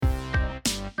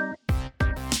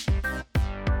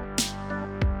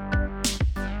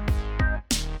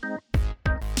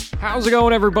How's it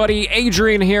going, everybody?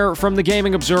 Adrian here from the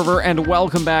Gaming Observer, and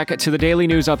welcome back to the Daily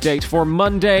News Update for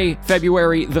Monday,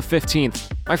 February the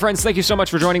 15th. My friends, thank you so much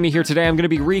for joining me here today. I'm going to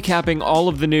be recapping all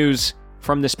of the news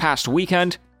from this past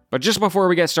weekend, but just before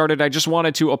we get started, I just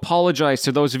wanted to apologize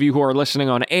to those of you who are listening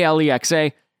on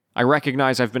ALEXA. I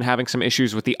recognize I've been having some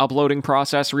issues with the uploading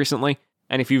process recently,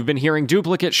 and if you've been hearing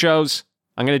duplicate shows,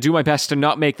 I'm going to do my best to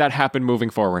not make that happen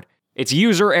moving forward. It's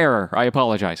user error, I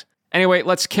apologize. Anyway,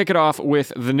 let's kick it off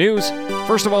with the news.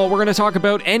 First of all, we're going to talk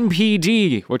about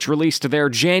NPD, which released their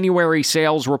January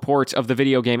sales report of the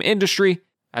video game industry,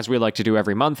 as we like to do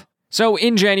every month. So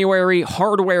in January,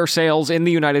 hardware sales in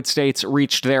the United States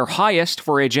reached their highest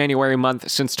for a January month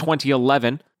since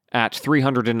 2011 at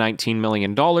 $319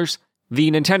 million. The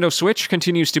Nintendo Switch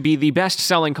continues to be the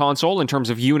best-selling console in terms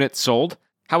of units sold.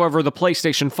 However, the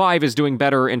PlayStation 5 is doing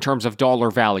better in terms of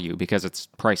dollar value because it's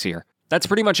pricier. That's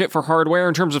pretty much it for hardware.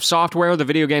 In terms of software, the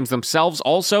video games themselves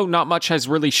also, not much has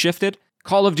really shifted.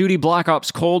 Call of Duty Black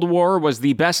Ops Cold War was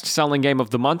the best-selling game of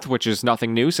the month, which is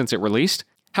nothing new since it released.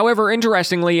 However,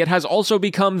 interestingly, it has also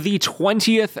become the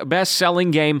 20th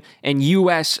best-selling game in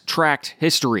US tracked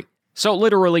history. So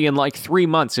literally in like 3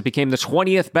 months, it became the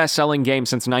 20th best-selling game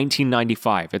since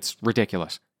 1995. It's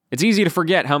ridiculous. It's easy to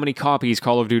forget how many copies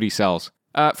Call of Duty sells.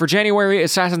 For January,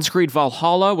 Assassin's Creed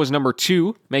Valhalla was number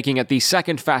 2, making it the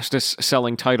second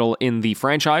fastest-selling title in the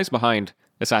franchise behind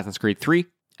Assassin's Creed 3.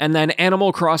 And then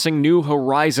Animal Crossing New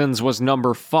Horizons was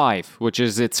number 5, which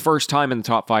is its first time in the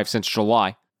top 5 since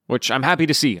July, which I'm happy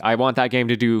to see. I want that game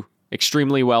to do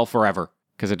extremely well forever,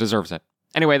 because it deserves it.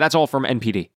 Anyway, that's all from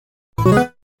NPD.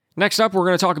 Next up, we're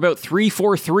going to talk about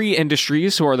 343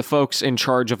 Industries, who are the folks in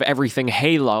charge of everything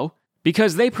Halo,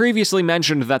 because they previously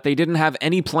mentioned that they didn't have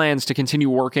any plans to continue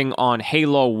working on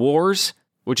Halo Wars,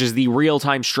 which is the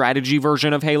real-time strategy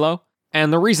version of Halo.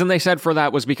 And the reason they said for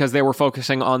that was because they were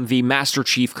focusing on the Master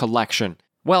Chief Collection.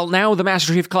 Well, now the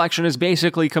Master Chief Collection is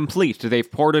basically complete.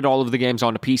 They've ported all of the games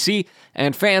onto PC,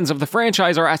 and fans of the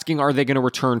franchise are asking, are they going to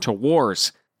return to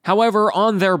Wars? However,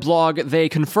 on their blog, they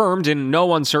confirmed in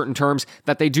no uncertain terms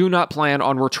that they do not plan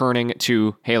on returning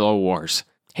to Halo Wars.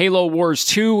 Halo Wars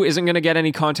 2 isn't going to get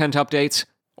any content updates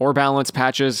or balance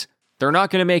patches. They're not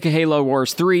going to make a Halo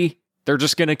Wars 3. They're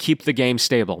just going to keep the game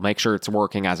stable, make sure it's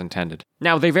working as intended.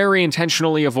 Now, they very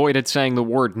intentionally avoided saying the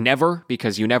word never,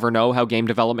 because you never know how game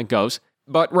development goes.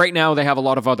 But right now, they have a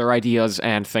lot of other ideas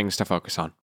and things to focus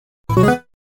on.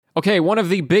 Okay, one of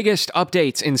the biggest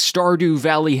updates in Stardew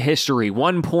Valley history,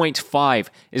 1.5,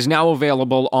 is now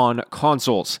available on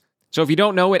consoles. So if you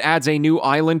don't know, it adds a new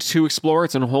island to explore.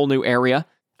 It's in a whole new area,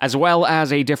 as well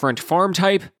as a different farm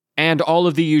type, and all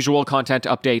of the usual content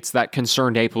updates that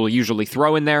Concerned Ape will usually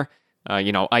throw in there.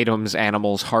 Items,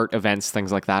 animals, heart events,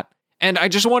 things like that. And I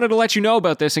just wanted to let you know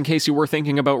about this in case you were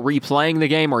thinking about replaying the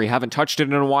game or you haven't touched it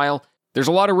in a while. There's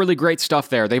a lot of really great stuff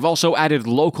there. They've also added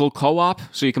local co-op,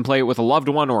 so you can play it with a loved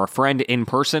one or a friend in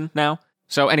person now.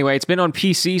 So anyway, it's been on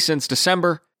PC since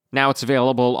December. Now it's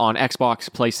available on Xbox,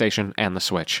 PlayStation, and the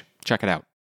Switch. Check it out.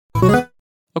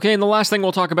 Okay, and the last thing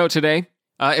we'll talk about today,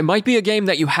 it might be a game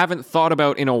that you haven't thought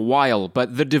about in a while,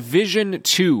 but The Division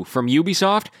 2 from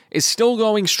Ubisoft is still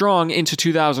going strong into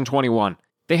 2021.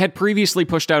 They had previously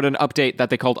pushed out an update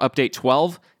that they called Update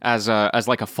 12 as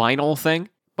like a final thing,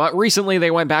 but recently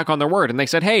they went back on their word and they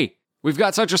said, hey, we've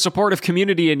got such a supportive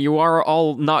community and you are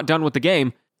all not done with the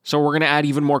game, so we're going to add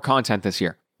even more content this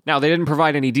year. Now, they didn't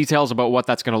provide any details about what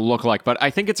that's going to look like, but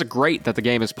I think it's great that the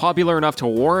game is popular enough to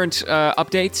warrant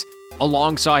updates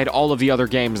alongside all of the other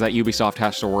games that Ubisoft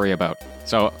has to worry about.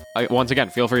 So, once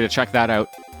again, feel free to check that out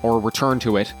or return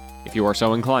to it if you are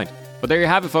so inclined. But there you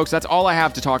have it, folks. That's all I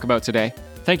have to talk about today.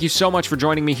 Thank you so much for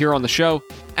joining me here on the show.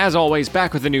 As always,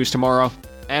 back with the news tomorrow.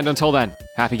 And until then,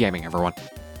 happy gaming, everyone.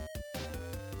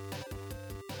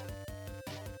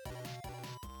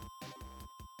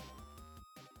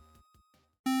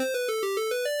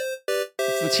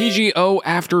 It's the TGO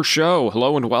After Show.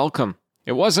 Hello and welcome.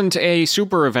 It wasn't a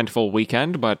super eventful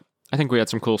weekend, but I think we had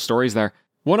some cool stories there.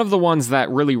 One of the ones that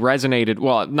really resonated,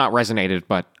 well, not resonated,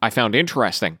 but I found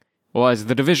interesting, was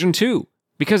The Division 2.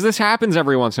 Because this happens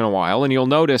every once in a while, and you'll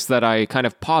notice that I kind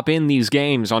of pop in these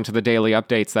games onto the daily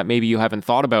updates that maybe you haven't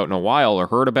thought about in a while, or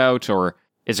heard about, or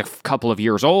is a couple of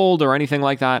years old, or anything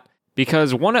like that.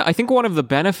 Because I think one of the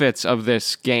benefits of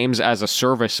this games as a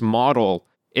service model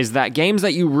is that games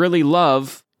that you really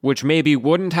love, which maybe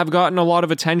wouldn't have gotten a lot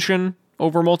of attention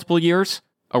over multiple years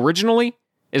originally,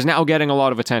 is now getting a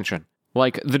lot of attention.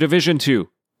 Like The Division 2,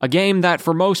 a game that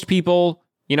for most people,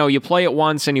 you play it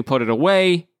once and you put it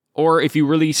away, or if you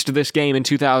released this game in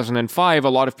 2005, a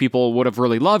lot of people would have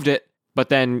really loved it, but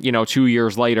then, 2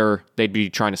 years later, they'd be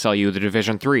trying to sell you The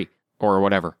Division 3, or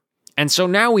whatever. And so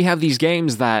now we have these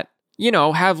games that,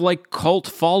 have like cult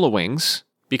followings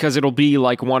because it'll be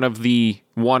like one of the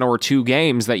 1 or 2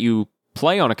 games that you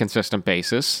play on a consistent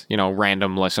basis,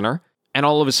 random listener. And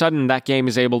all of a sudden that game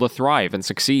is able to thrive and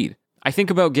succeed. I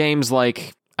think about games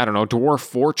like, Dwarf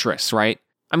Fortress, right?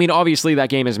 I mean, obviously that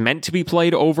game is meant to be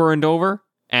played over and over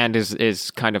and is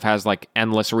kind of has like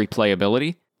endless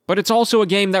replayability. But it's also a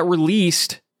game that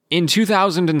released in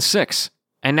 2006.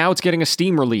 And now it's getting a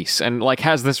Steam release and like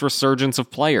has this resurgence of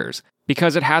players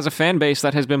because it has a fan base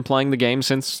that has been playing the game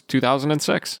since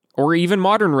 2006. Or even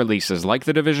modern releases like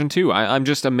The Division 2. I'm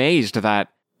just amazed that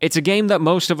it's a game that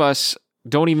most of us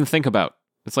don't even think about.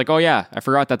 It's like, oh yeah, I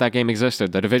forgot that game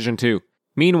existed, The Division 2.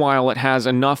 Meanwhile, it has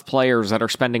enough players that are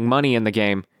spending money in the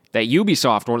game that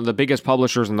Ubisoft, one of the biggest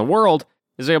publishers in the world,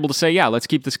 is able to say, yeah, let's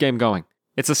keep this game going.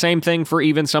 It's the same thing for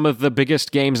even some of the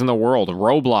biggest games in the world,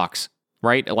 Roblox.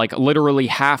 Right? Like literally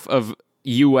half of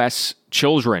US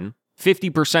children,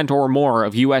 50% or more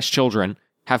of US children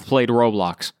have played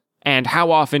Roblox. And how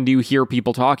often do you hear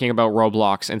people talking about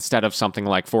Roblox instead of something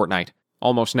like Fortnite?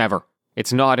 Almost never.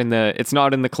 It's not in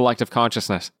the collective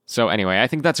consciousness. So anyway, I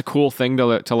think that's a cool thing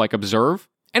to like observe.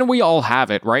 And we all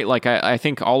have it, right? Like I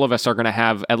think all of us are going to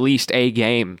have at least a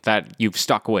game that you've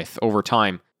stuck with over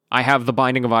time. I have The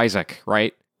Binding of Isaac,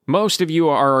 right? Most of you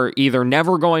are either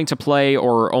never going to play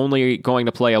or only going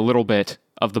to play a little bit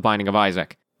of The Binding of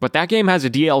Isaac. But that game has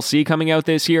a DLC coming out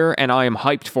this year, and I am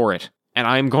hyped for it. And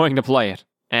I am going to play it.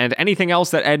 And anything else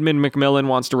that Edmund Macmillan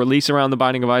wants to release around The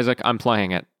Binding of Isaac, I'm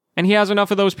playing it. And he has enough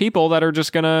of those people that are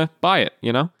just gonna buy it,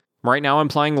 Right now I'm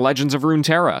playing Legends of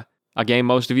Runeterra, a game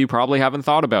most of you probably haven't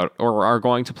thought about, or are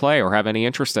going to play, or have any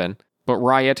interest in. But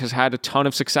Riot has had a ton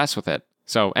of success with it.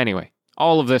 So anyway,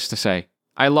 all of this to say,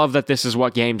 I love that this is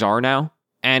what games are now.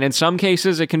 And in some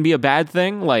cases, it can be a bad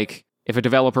thing. Like, if a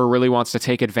developer really wants to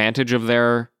take advantage of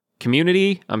their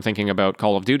community, I'm thinking about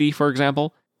Call of Duty, for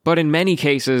example. But in many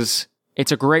cases,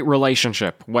 it's a great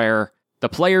relationship where the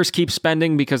players keep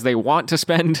spending because they want to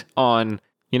spend on,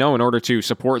 in order to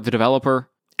support the developer.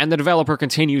 And the developer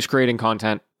continues creating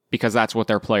content because that's what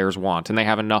their players want. And they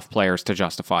have enough players to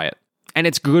justify it. And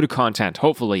it's good content,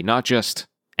 hopefully, not just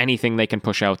anything they can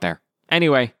push out there.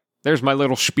 Anyway, there's my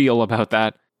little spiel about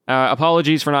that.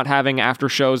 Apologies for not having after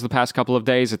shows the past couple of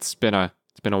days. It's been a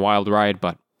wild ride,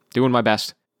 but doing my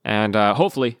best. And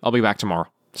hopefully I'll be back tomorrow.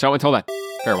 So until then,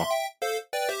 farewell.